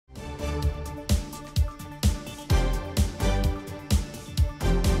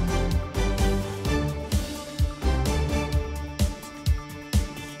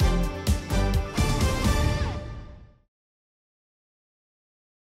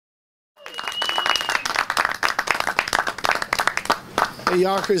Hey,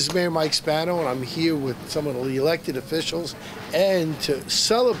 Yonkers, Mayor Mike Spano, and I'm here with some of the elected officials and to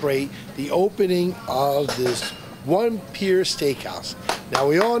celebrate the opening of this One Pier Steakhouse. Now,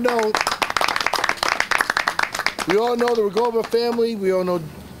 we all know the Rugova family. We all know,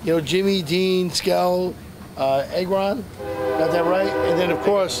 Jimmy, Dean, Skell, Egron. Got that right? And then, of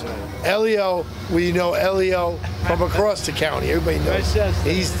course, Elio. We know Elio from across the county. Everybody knows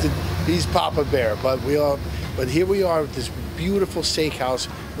he's Papa Bear. But here we are with this beautiful steakhouse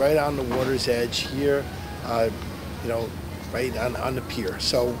right on the water's edge here, right on the pier.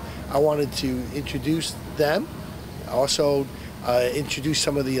 So I wanted to introduce them, also introduce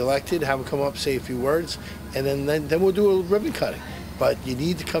some of the elected, have them come up, say a few words, and then we'll do a ribbon cutting. But you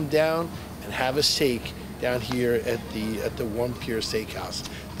need to come down and have a steak down here at the One Pier Steakhouse.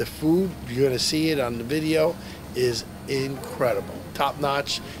 The food, you're going to see it on the video, is incredible, top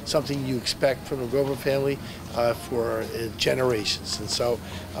notch, something you expect from the Grover family for generations. And so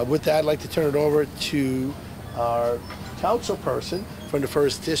with that, I'd like to turn it over to our councilperson from the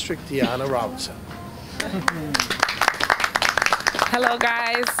 1st District, Deanna Robinson. Hello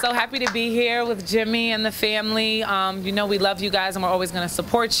guys, so happy to be here with Jimmy and the family. We love you guys and we're always going to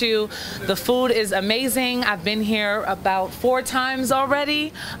support you. The food is amazing. I've been here about 4 times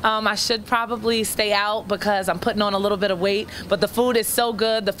already. I should probably stay out because I'm putting on a little bit of weight, but the food is so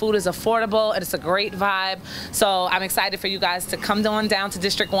good, the food is affordable, and it's a great vibe. So I'm excited for you guys to come on down to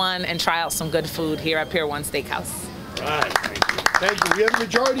District 1 and try out some good food here at Pier 1 Steakhouse. All right, thank you. We have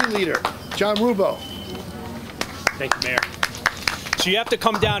Majority Leader, John Rubo. Thank you, Mayor. So you have to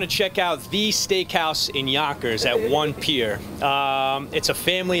come down and check out the steakhouse in Yonkers at One Pier. It's a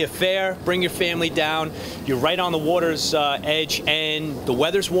family affair. Bring your family down. You're right on the water's edge, and the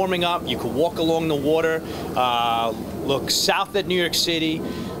weather's warming up. You can walk along the water, look south at New York City,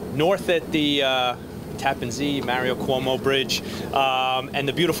 north at the Tappan Zee, Mario Cuomo Bridge, and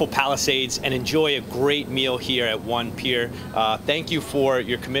the beautiful Palisades, and enjoy a great meal here at One Pier. Thank you for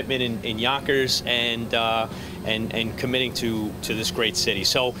your commitment in Yonkers and committing to this great city.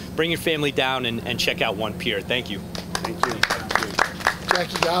 So bring your family down and check out One Pier. Thank you. Thank you.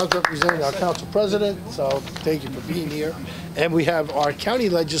 Jackie Giles representing our council president, so thank you for being here. And we have our county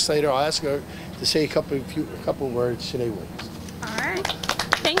legislator. I'll ask her to say a couple of words. Sinead Williams. All right.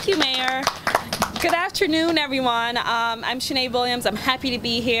 Thank you, Mayor. Good afternoon, everyone. I'm Sinead Williams. I'm happy to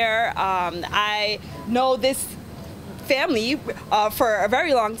be here. I know this family for a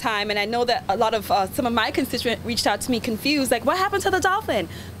very long time, and I know that a lot of some of my constituents reached out to me confused, like, what happened to the Dolphin?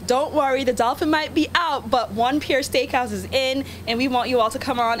 Don't worry, the Dolphin might be out, but One Pier Steakhouse is in, and we want you all to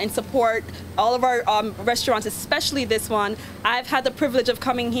come on and support all of our restaurants, especially this one. I've had the privilege of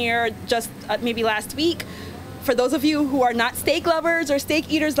coming here just maybe last week. For those of you who are not steak lovers or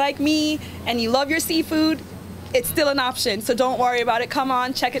steak eaters like me, and you love your seafood, it's still an option, so don't worry about it. Come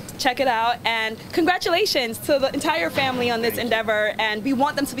on, check it out, and congratulations to the entire family on this endeavor. And we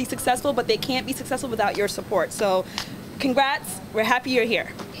want them to be successful, but they can't be successful without your support. So, congrats. We're happy you're here.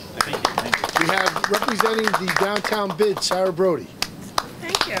 Thank you. Thank you. We have representing the downtown bid, Sarah Brody.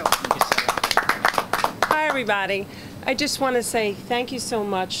 Thank you. Hi, everybody. I just want to say thank you so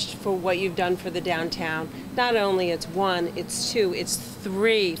much for what you've done for the downtown. Not only it's 1, it's 2, it's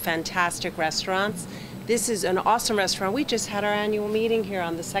 3 fantastic restaurants. This is an awesome restaurant. We just had our annual meeting here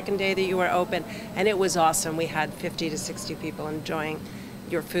on the 2nd day that you were open, and it was awesome. We had 50 to 60 people enjoying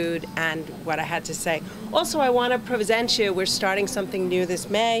your food and what I had to say. Also, I want to present you, we're starting something new this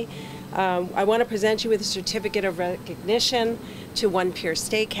May. I want to present you with a certificate of recognition to One Pier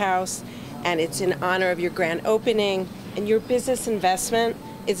Steakhouse, and it's in honor of your grand opening. And your business investment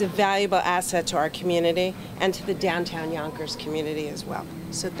is a valuable asset to our community and to the downtown Yonkers community as well.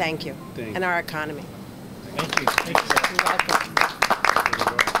 So thank you. And our economy. Thank you. Thank you.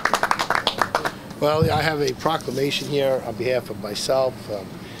 Well, I have a proclamation here on behalf of myself,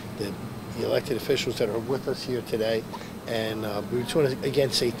 the elected officials that are with us here today, and we just want to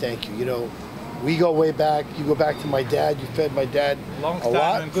again say thank you. We go way back. You go back to my dad. You fed my dad a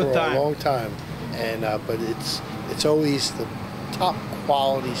lot for a long time, and but it's always the top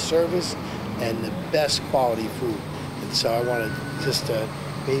quality service and the best quality food. And so I want to just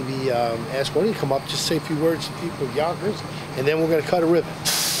maybe ask one of you to come up, just say a few words to people of Yonkers, and then we're going to cut a ribbon.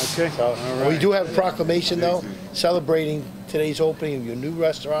 Okay. So we do have a proclamation though, celebrating today's opening of your new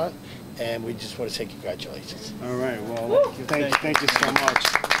restaurant, and we just want to say congratulations. All right. Well, thank you so much.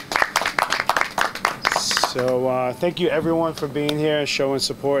 So thank you everyone for being here, showing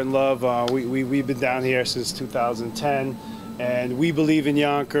support and love. We've been down here since 2010, and we believe in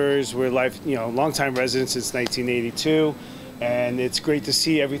Yonkers. We're longtime residents since 1982, and it's great to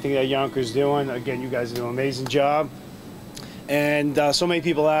see everything that Yonkers doing. Again, you guys do an amazing job. And so many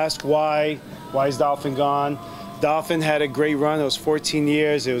people ask why is Dolphin gone? Dolphin had a great run. It was 14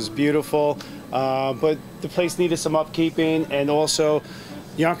 years. It was beautiful, but the place needed some upkeeping, and also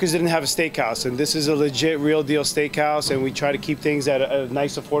Yonkers didn't have a steakhouse, and this is a legit, real deal steakhouse, and we try to keep things at a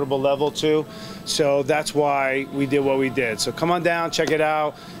nice, affordable level too. So that's why we did what we did. So come on down, check it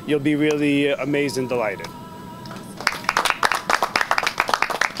out. You'll be really amazed and delighted.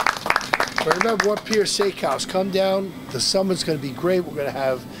 But remember, what Pier Steakhouse, come down. The summer's going to be great. We're going to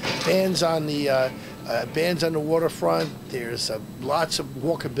have bands on the waterfront. There's lots of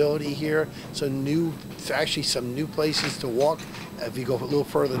walkability here. So actually some new places to walk. If you go a little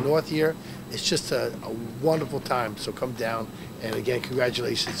further north here, it's just a wonderful time. So come down. And again,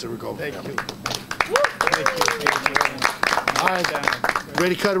 congratulations to Rigo. Thank you. Thank you. All right,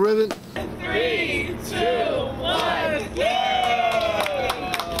 ready to cut a ribbon? 3, 2, 1, go!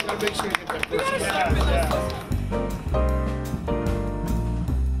 Make sure you get that first.